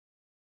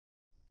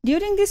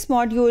During this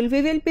module,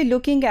 we will be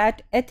looking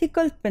at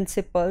ethical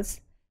principles,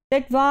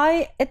 that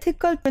why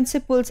ethical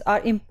principles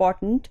are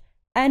important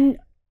and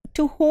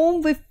to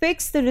whom we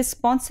fix the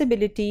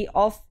responsibility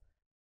of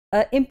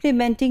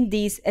implementing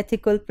these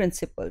ethical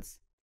principles.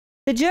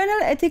 The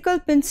general ethical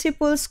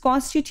principles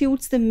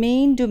constitutes the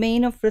main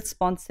domain of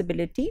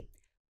responsibility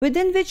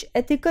within which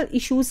ethical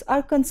issues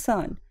are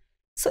concerned.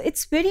 So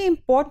it's very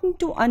important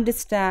to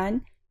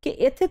understand कि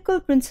ethical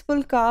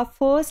principle का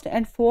first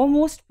and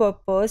foremost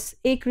purpose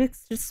एक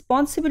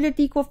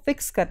responsibility को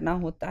fix करना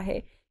होता है,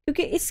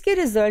 क्योंकि इसके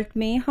result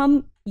में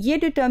हम ये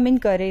determine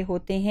कर रहे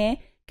होते हैं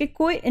कि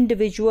कोई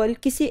individual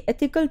किसी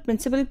ethical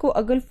principle को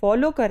अगर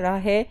follow कर रहा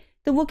है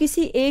तो वो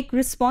किसी एक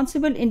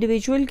responsible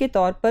individual के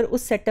तौर पर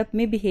उस setup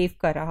में behave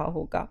कर रहा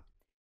होगा.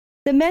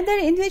 The manner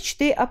in which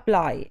they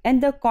apply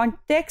and the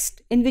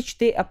context in which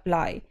they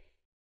apply,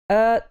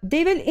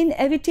 they will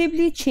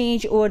inevitably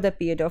change over the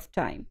period of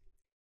time.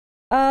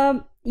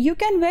 You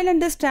can well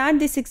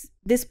understand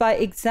this by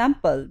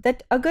example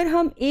that अगर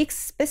हम एक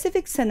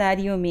specific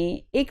scenario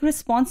में एक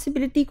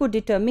responsibility को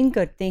determine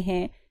करते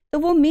हैं तो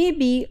वो may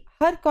be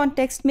हर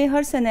context में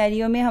हर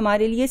scenario में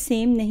हमारे लिए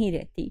same नहीं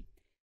रहती.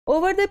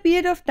 Over the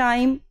period of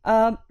time,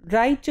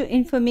 right to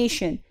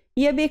information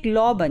ये अब एक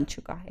law बन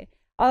चुका है.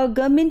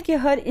 गवर्नमेंट के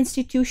हर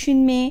इंस्टीट्यूशन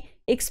में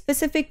एक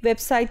स्पेसिफिक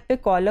वेबसाइट पे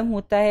कॉलम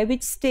होता है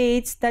विच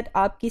स्टेट्स दैट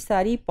आपकी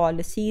सारी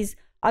पॉलिसीज़,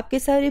 आपके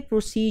सारे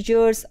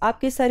प्रोसीजर्स,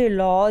 आपके सारे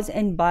laws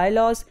and bye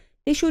laws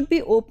they should be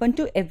open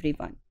to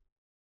everyone.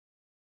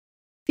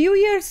 Few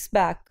years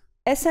back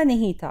ऐसा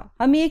नहीं था.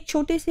 हमें एक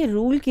छोटे से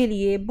रूल के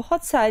लिए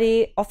बहुत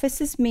सारे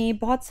ऑफिसेस में,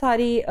 बहुत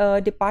सारे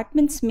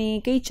डिपार्टमेंट्स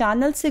में कई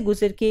चैनल से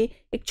गुजर के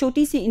एक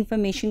छोटी सी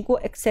इंफॉर्मेशन को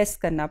एक्सेस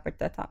करना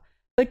पड़ता था.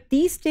 But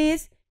these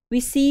days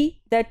we see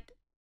that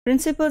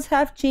principles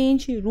have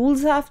changed,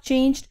 rules have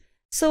changed,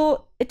 so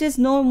it is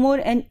no more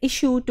an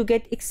issue to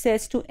get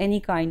access to any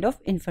kind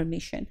of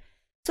information.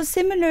 So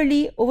similarly,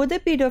 over the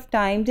period of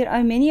time, there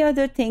are many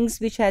other things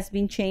which has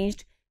been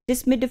changed.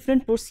 जिसमें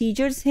different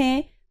procedures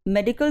हैं,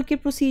 medical के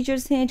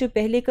procedures हैं जो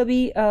पहले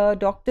कभी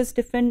doctors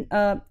different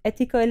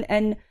ethical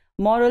and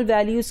moral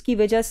values की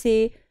वजह से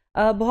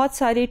बहुत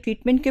सारे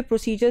treatment के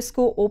procedures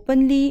को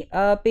openly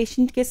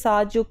patient के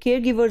साथ जो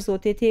caregivers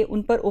होते थे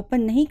उन पर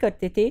open नहीं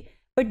करते थे.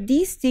 But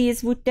these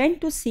days we tend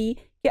to see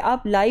कि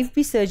आप live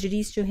भी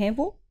surgeries जो हैं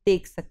वो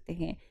देख सकते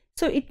हैं.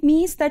 So it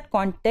means that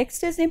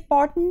context is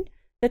important,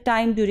 the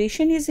time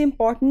duration is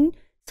important.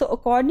 So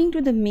according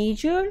to the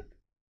major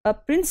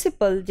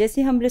principle,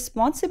 जैसे हम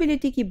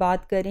responsibility की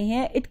बात कर रहे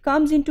हैं, it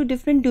comes into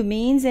different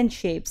domains and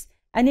shapes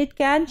and it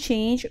can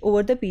change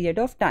over the period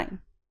of time.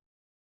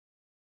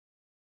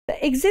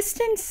 The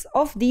existence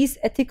of these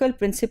ethical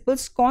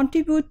principles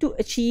contribute to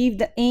achieve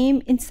the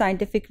aim in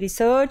scientific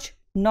research,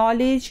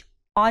 knowledge,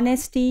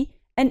 honesty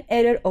and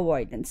error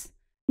avoidance.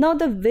 Now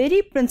the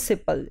very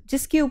principle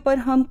जिसके ऊपर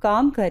हम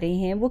काम कर रहे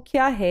हैं वो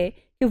क्या है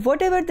कि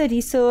whatever the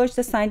research,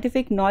 the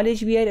scientific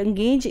knowledge we are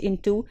engaged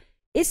into,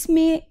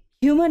 इसमें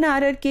human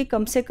error के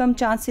कम से कम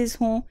chances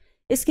हों,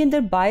 इसके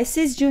अंदर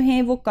biases जो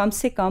हैं वो कम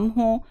से कम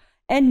हों,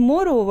 and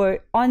moreover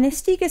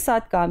honesty के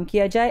साथ काम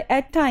किया जाए.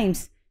 At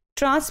times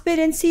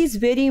transparency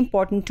is very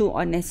important to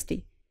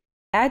honesty.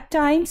 At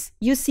times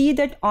you see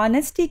that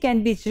honesty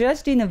can be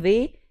judged in a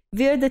way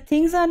where the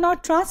things are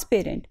not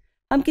transparent.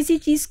 हम किसी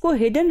चीज़ को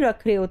hidden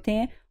रख रहे होते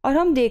हैं और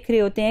हम देख रहे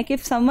होते हैं कि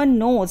if someone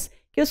knows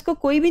कि उसको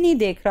कोई भी नहीं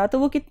देख रहा तो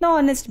वो कितना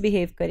honest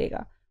behave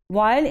करेगा.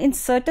 While in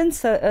certain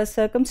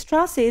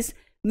circumstances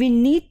we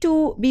need to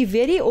be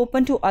very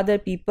open to other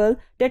people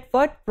that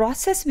what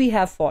process we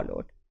have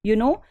followed, you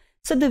know.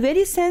 So the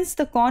very sense,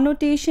 the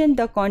connotation,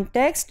 the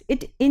context,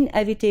 it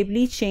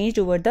inevitably changed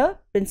over the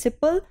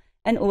principle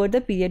and over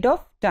the period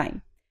of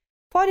time.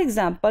 For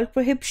example,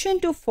 prohibition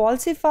to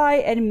falsify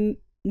and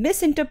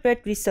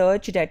misinterpret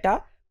research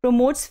data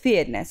promotes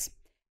fairness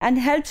and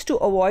helps to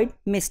avoid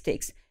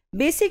mistakes.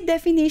 Basic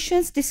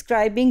definitions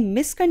describing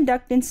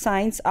misconduct in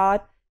science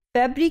are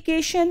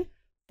fabrication,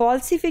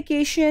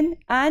 falsification,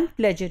 and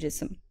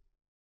plagiarism.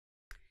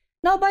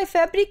 Now, by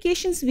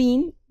fabrications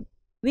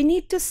we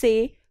need to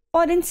say,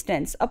 for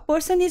instance, a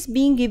person is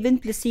being given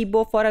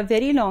placebo for a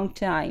very long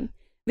time,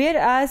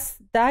 whereas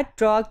that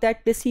drug,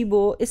 that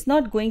placebo, is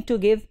not going to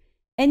give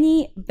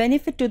any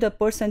benefit to the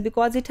person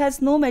because it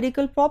has no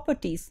medical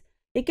properties.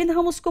 लेकिन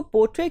हम उसको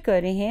portray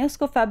कर रहे हैं,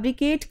 उसको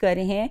fabricate कर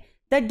रहे हैं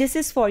that this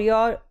is for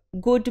your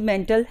good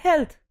mental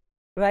health,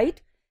 right?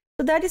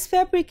 So that is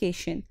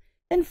fabrication.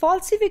 Then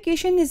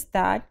falsification is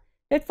that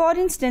for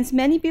instance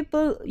many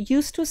people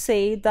used to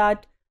say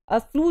that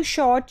a flu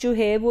shot जो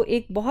है वो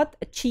एक बहुत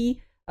अच्छी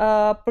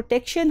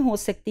protection हो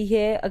सकती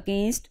है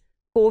against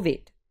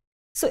COVID.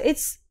 So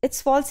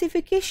it's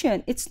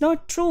falsification. It's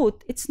not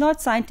truth. It's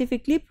not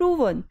scientifically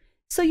proven.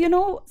 So, you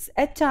know,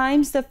 at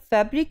times the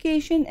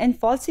fabrication and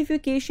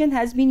falsification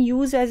has been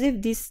used as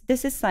if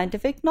this is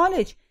scientific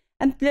knowledge.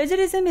 And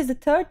plagiarism is the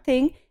third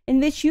thing in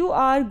which you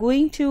are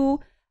going to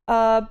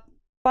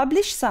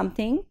publish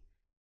something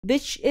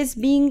which is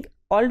being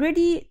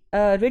already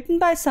written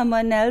by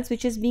someone else,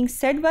 which is being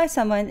said by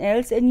someone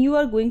else, and you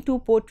are going to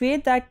portray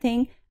that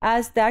thing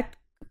as that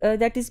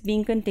that is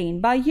being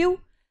contained by you.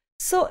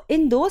 So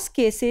in those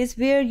cases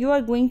where you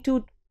are going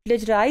to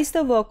plagiarize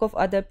the work of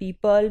other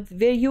people,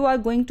 where you are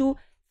going to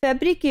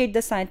fabricate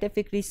the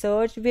scientific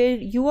research, where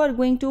you are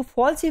going to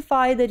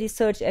falsify the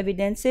research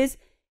evidences,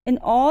 in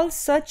all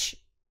such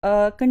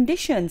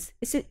conditions,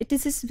 it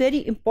is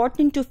very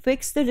important to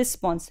fix the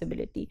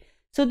responsibility.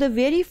 So the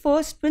very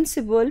first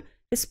principle,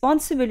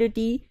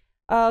 responsibility,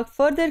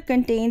 further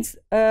contains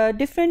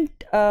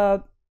different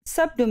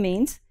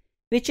subdomains,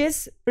 which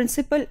is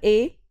principle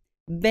A,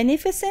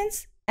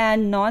 beneficence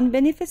and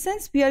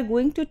non-beneficence. We are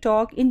going to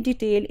talk in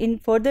detail in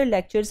further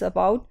lectures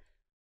about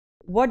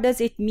what does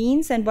it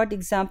means and what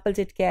examples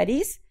it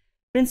carries.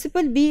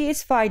 Principle B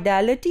is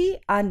fidelity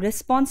and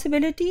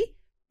responsibility.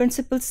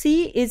 Principle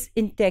C is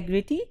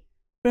integrity.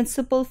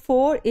 Principle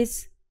 4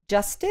 is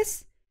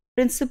justice.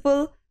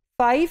 Principle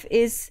 5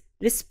 is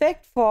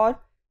respect for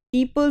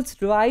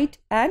people's right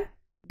and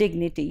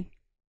dignity.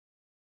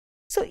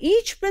 So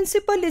each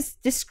principle is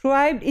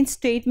described in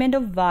statement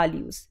of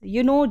values.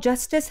 You know,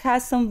 justice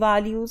has some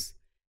values.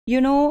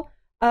 You know,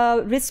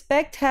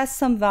 respect has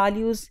some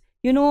values.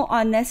 You know,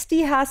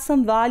 honesty has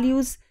some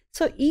values.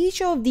 So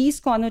each of these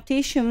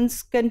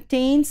connotations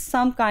contains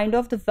some kind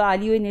of the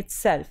value in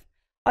itself.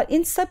 और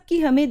इन सब की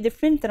हमें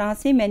different तरह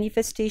से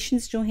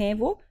manifestations जो हैं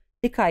वो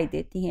दिखाई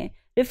देती हैं,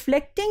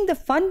 reflecting the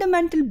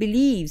fundamental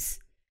believes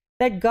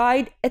that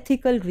guide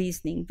ethical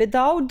reasoning.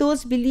 Without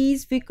those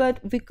beliefs we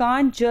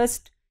can't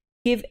just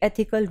give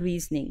ethical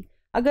reasoning.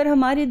 अगर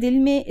हमारे दिल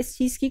में इस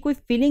चीज़ की कोई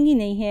फीलिंग ही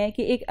नहीं है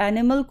कि एक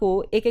एनिमल को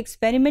एक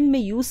एक्सपेरिमेंट में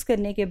यूज़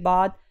करने के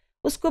बाद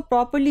उसको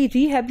प्रॉपरली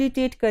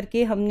रिहेबिलिटेट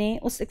करके हमने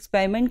उस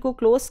एक्सपेरिमेंट को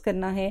क्लोज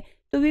करना है,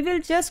 तो we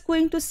will just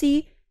going to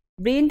C,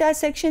 brain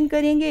dissection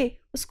करेंगे,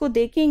 उसको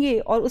देखेंगे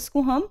और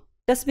उसको हम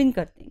डस्टबिन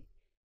कर देंगे.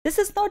 This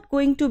is not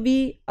going to be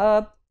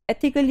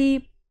ethically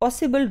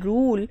possible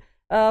rule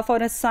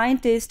for a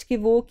scientist कि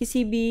वो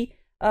किसी भी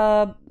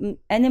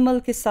एनिमल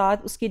के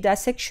साथ उसकी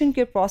डायसेक्शन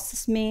के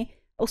प्रोसेस में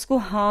उसको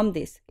हार्म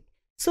दे सके.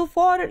 So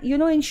for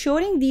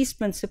ensuring these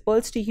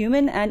principles to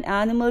human and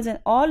animals and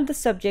all the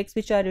subjects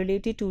which are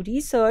related to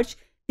research,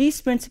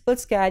 these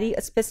principles carry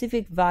a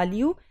specific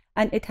value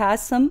and it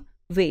has some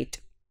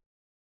weight.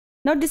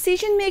 Now,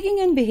 decision making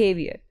and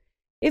behavior.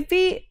 If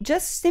we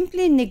just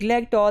simply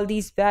neglect all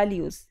these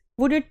values,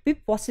 would it be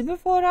possible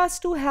for us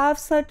to have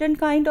certain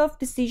kind of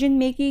decision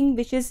making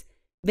which is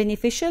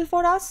beneficial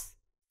for us?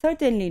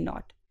 Certainly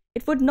not.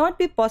 It would not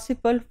be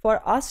possible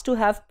for us to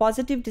have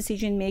positive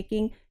decision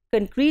making,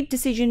 concrete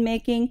decision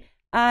making,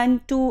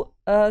 and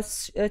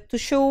to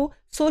show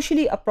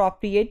socially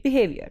appropriate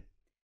behavior.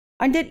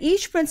 Under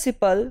each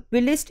principle,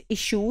 we list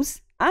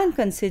issues and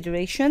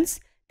considerations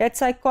that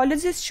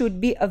psychologists should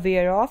be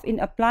aware of in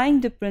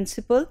applying the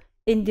principle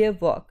in their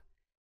work.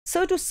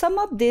 So to sum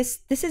up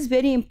this is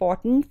very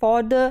important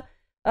for the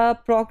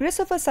progress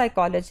of a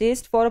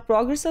psychologist, for a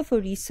progress of a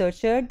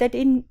researcher, that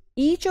in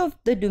each of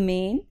the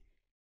domain,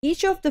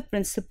 each of the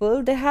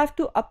principle, they have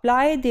to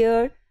apply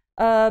their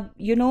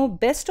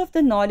best of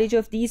the knowledge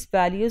of these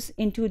values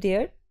into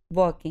their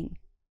working.